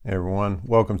Hey everyone,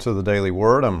 welcome to the Daily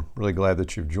Word. I'm really glad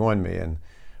that you've joined me. And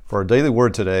for our Daily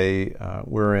Word today,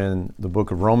 we're in the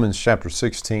book of Romans chapter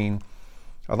 16.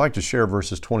 I'd like to share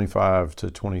verses 25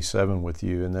 to 27 with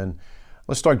you. And then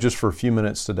let's talk just for a few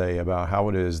minutes today about how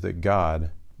it is that God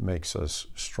makes us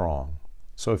strong.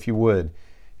 So if you would,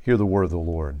 hear the word of the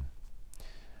Lord.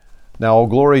 Now all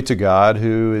glory to God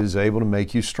who is able to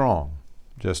make you strong,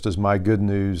 just as my good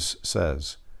news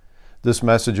says. This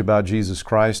message about Jesus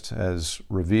Christ has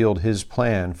revealed His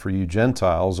plan for you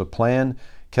Gentiles, a plan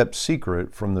kept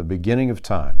secret from the beginning of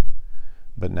time.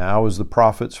 But now, as the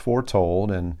prophets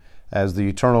foretold, and as the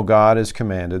eternal God has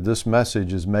commanded, this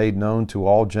message is made known to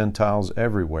all Gentiles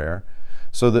everywhere,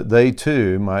 so that they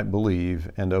too might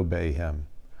believe and obey Him.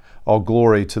 All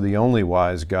glory to the only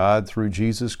wise God through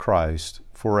Jesus Christ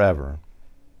forever.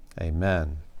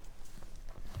 Amen.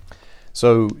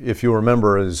 So if you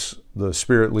remember, as the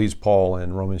Spirit leads Paul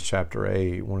in Romans chapter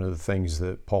 8, one of the things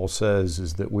that Paul says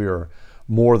is that we are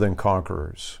more than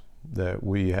conquerors, that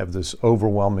we have this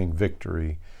overwhelming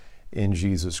victory in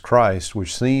Jesus Christ,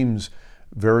 which seems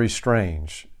very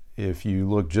strange if you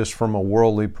look just from a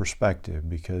worldly perspective,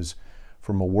 because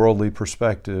from a worldly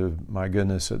perspective, my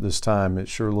goodness, at this time it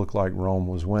sure looked like Rome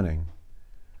was winning.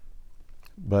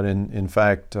 But in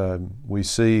fact, we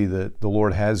see that the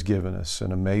Lord has given us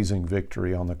an amazing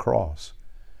victory on the cross.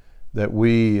 That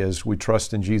we, as we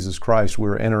trust in Jesus Christ,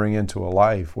 we're entering into a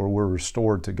life where we're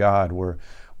restored to God, where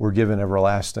we're given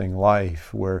everlasting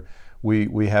life, where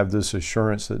we have this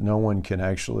assurance that no one can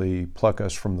actually pluck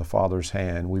us from the Father's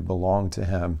hand. We belong to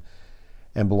Him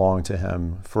and belong to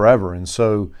Him forever. And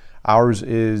so ours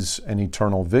is an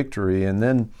eternal victory. And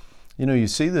then, you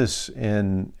see this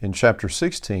in chapter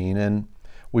 16, and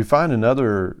we find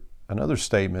another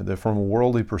statement that from a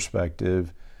worldly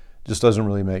perspective just doesn't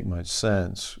really make much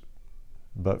sense.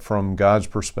 But from God's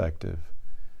perspective,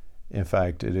 in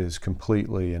fact, it is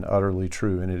completely and utterly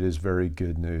true, and it is very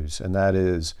good news. And that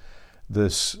is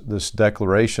this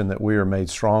declaration that we are made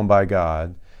strong by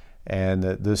God, and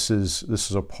that this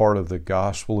is a part of the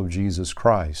gospel of Jesus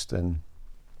Christ. And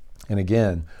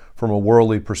again, from a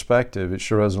worldly perspective, it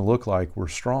sure doesn't look like we're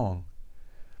strong.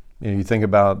 You think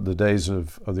about the days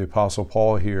of the Apostle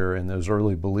Paul here and those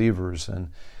early believers,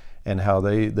 and how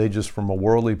they just from a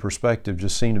worldly perspective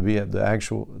just seem to be at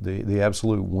the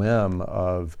absolute whim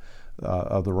of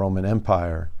the Roman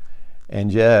Empire.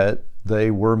 And yet they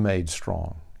were made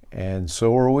strong. And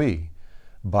so are we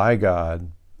by God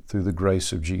through the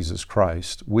grace of Jesus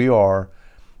Christ. We are,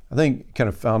 I think, kind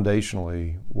of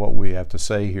foundationally what we have to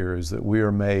say here is that we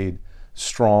are made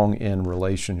strong in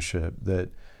relationship, that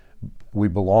we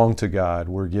belong to God.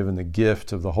 We're given the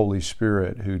gift of the Holy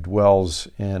Spirit who dwells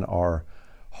in our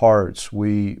hearts.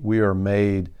 We are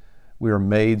made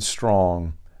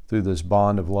strong through this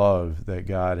bond of love that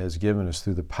God has given us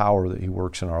through the power that He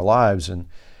works in our lives. And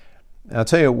I'll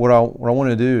tell you what I want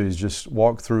to do is just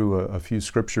walk through a few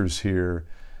scriptures here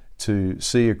to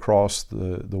see across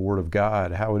the Word of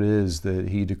God how it is that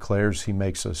He declares He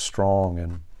makes us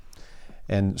strong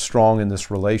and strong in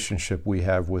this relationship we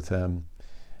have with Him.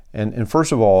 And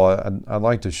first of all, I'd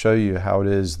like to show you how it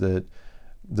is that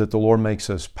the Lord makes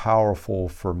us powerful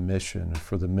for mission,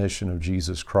 for the mission of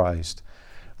Jesus Christ.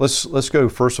 Let's go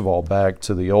first of all back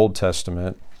to the Old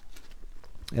Testament,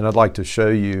 and I'd like to show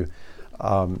you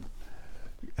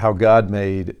how God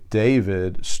made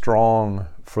David strong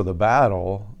for the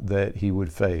battle that he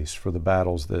would face, for the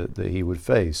battles that he would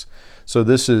face. So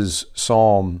this is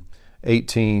Psalm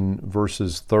 18,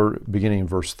 beginning in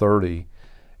verse 30.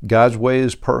 God's way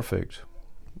is perfect.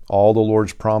 All the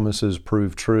Lord's promises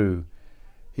prove true.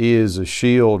 He is a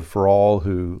shield for all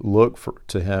who look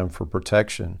to Him for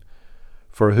protection.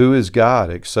 For who is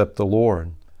God except the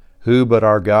Lord? Who but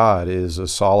our God is a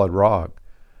solid rock?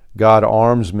 God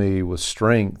arms me with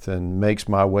strength and makes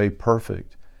my way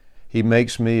perfect. He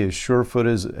makes me as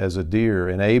sure-footed as a deer,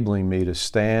 enabling me to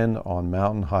stand on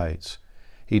mountain heights.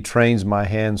 He trains my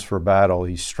hands for battle.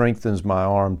 He strengthens my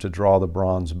arm to draw the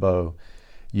bronze bow.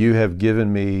 You have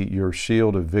given me your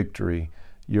shield of victory.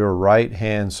 Your right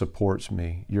hand supports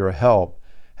me. Your help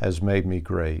has made me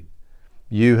great.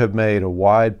 You have made a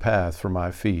wide path for my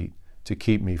feet to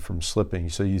keep me from slipping.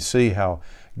 So you see how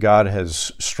God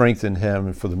has strengthened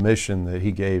him for the mission that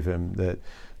He gave him, that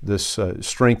this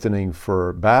strengthening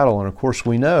for battle. And of course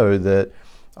we know that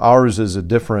ours is a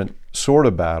different sort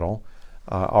of battle.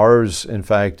 Ours, in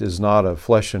fact, is not a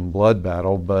flesh and blood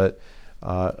battle, but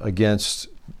against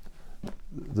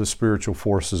the spiritual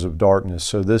forces of darkness.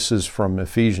 So this is from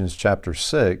Ephesians chapter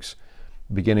 6,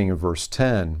 beginning of verse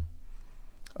 10.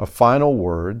 A final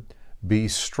word, be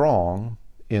strong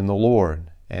in the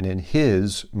Lord and in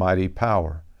His mighty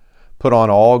power. Put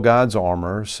on all God's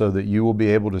armor so that you will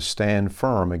be able to stand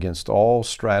firm against all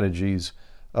strategies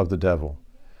of the devil.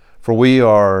 For we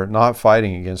are not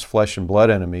fighting against flesh and blood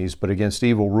enemies, but against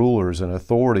evil rulers and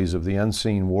authorities of the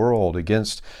unseen world,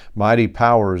 against mighty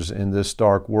powers in this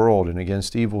dark world, and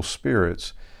against evil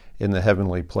spirits in the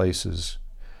heavenly places.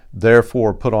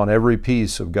 Therefore, put on every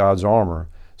piece of God's armor,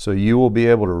 so you will be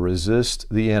able to resist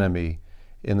the enemy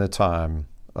in the time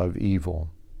of evil.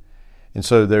 And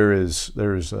so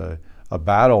there's a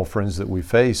battle, friends, that we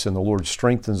face, and the Lord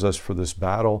strengthens us for this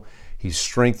battle. He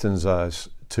strengthens us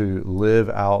to live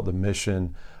out the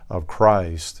mission of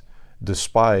Christ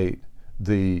despite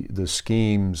the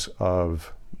schemes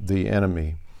of the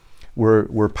enemy.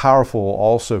 We're powerful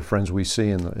also, friends, we see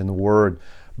in the Word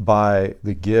by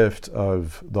the gift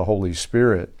of the Holy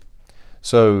Spirit.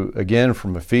 So again,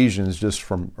 from Ephesians, just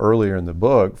from earlier in the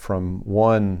book, from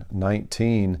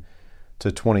 1:19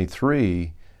 to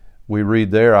 23, we read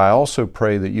there, I also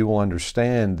pray that you will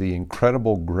understand the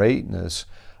incredible greatness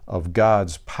of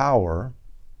God's power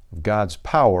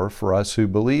for us who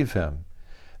believe Him.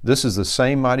 This is the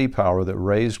same mighty power that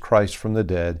raised Christ from the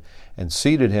dead and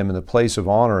seated Him in the place of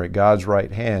honor at God's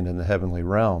right hand in the heavenly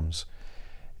realms.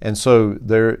 And so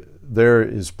there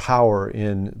is power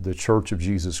in the Church of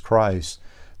Jesus Christ.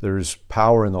 There's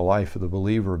power in the life of the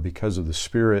believer because of the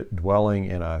Spirit dwelling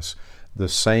in us. The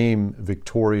same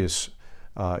victorious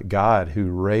God who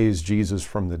raised Jesus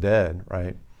from the dead,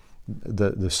 right?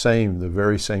 The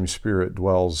very same Spirit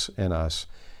dwells in us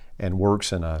and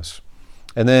works in us.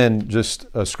 And then just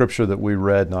a scripture that we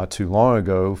read not too long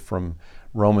ago from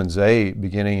Romans 8,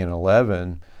 beginning in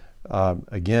 11,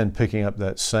 again picking up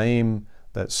that same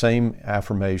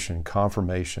affirmation,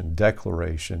 confirmation,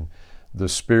 declaration. The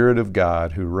Spirit of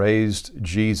God who raised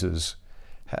Jesus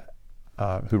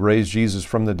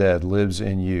from the dead lives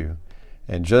in you.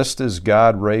 And just as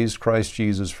God raised Christ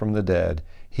Jesus from the dead,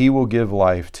 He will give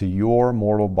life to your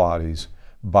mortal bodies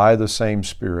by the same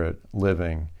Spirit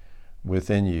living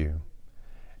within you.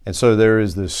 And so there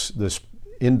is this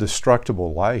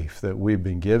indestructible life that we've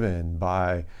been given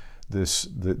by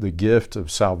the gift of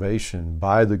salvation,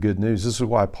 by the good news. This is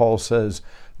why Paul says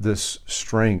this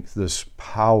strength, this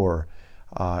power,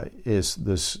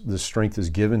 this strength is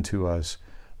given to us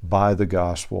by the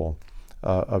gospel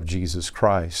of Jesus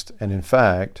Christ. And in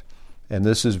fact, and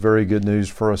this is very good news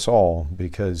for us all,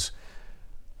 because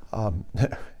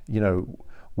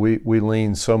we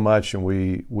lean so much and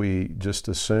we just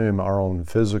assume our own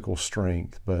physical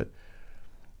strength,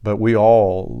 but we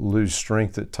all lose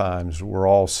strength at times. We're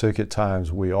all sick at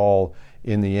times. We all,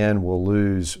 in the end, will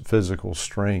lose physical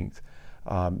strength.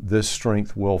 This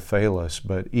strength will fail us,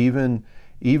 but even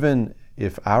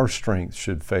if our strength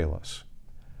should fail us,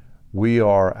 we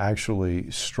are actually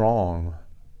strong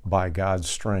by God's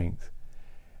strength.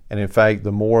 And in fact,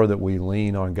 the more that we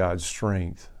lean on God's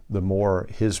strength, the more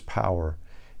His power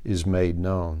is made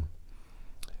known.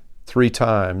 Three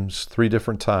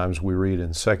different times we read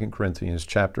in 2 Corinthians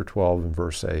chapter 12 and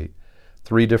verse 8,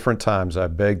 3 different times I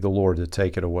begged the Lord to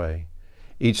take it away.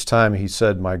 Each time He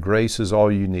said, my grace is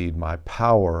all you need. My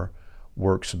power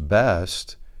works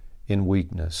best in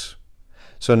weakness.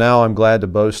 So now I'm glad to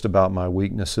boast about my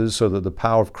weaknesses so that the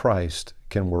power of Christ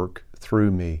can work through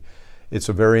me. It's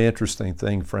a very interesting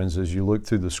thing, friends, as you look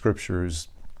through the Scriptures,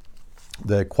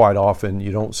 that quite often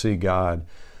you don't see God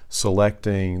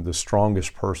selecting the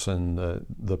strongest person,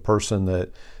 the person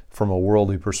that from a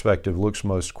worldly perspective looks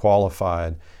most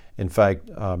qualified. In fact,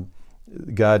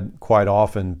 God quite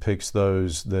often picks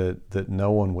those that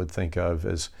no one would think of.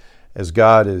 As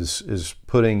God is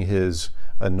putting His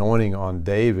anointing on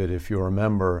David, if you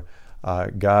remember,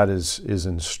 God is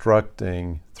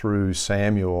instructing through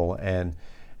Samuel, and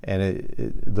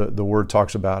the Word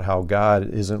talks about how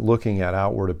God isn't looking at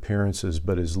outward appearances,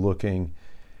 but is looking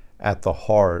at the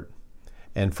heart.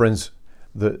 And friends,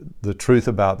 the truth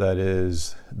about that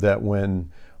is that when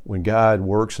God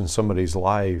works in somebody's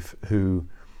life who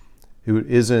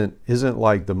isn't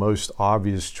like the most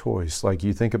obvious choice, like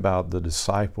you think about the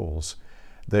disciples,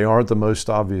 they aren't the most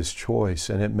obvious choice,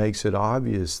 and it makes it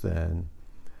obvious then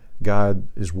God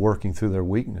is working through their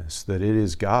weakness, that it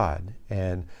is God.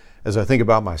 And as I think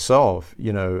about myself,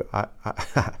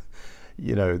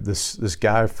 this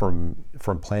guy from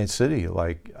Plant City,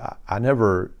 like I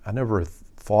never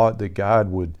thought that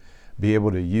God would be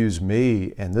able to use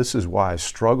me, and this is why I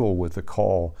struggle with the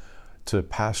call to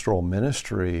pastoral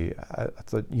ministry. I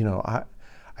thought,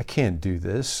 I can't do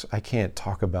this. I can't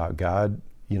talk about God,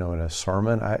 in a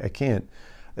sermon. I can't.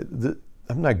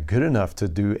 I'm not good enough to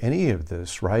do any of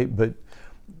this, right?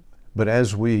 But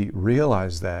as we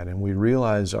realize that, and we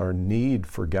realize our need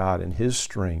for God and His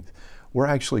strength, we're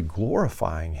actually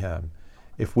glorifying Him.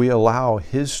 If we allow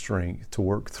His strength to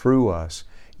work through us,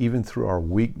 even through our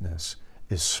weakness,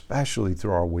 especially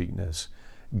through our weakness,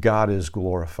 God is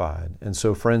glorified. And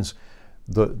so, friends,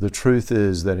 the truth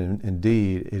is that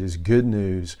indeed it is good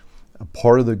news. A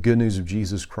part of the good news of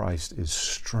Jesus Christ is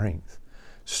strength.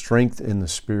 Strength in the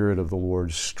Spirit of the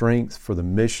Lord, strength for the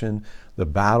mission, the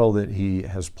battle that He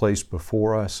has placed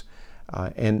before us,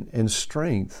 and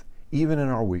strength even in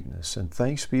our weakness. And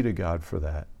thanks be to God for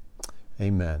that.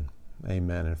 Amen.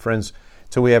 Amen. And friends,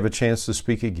 till we have a chance to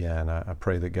speak again, I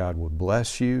pray that God would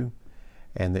bless you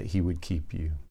and that He would keep you.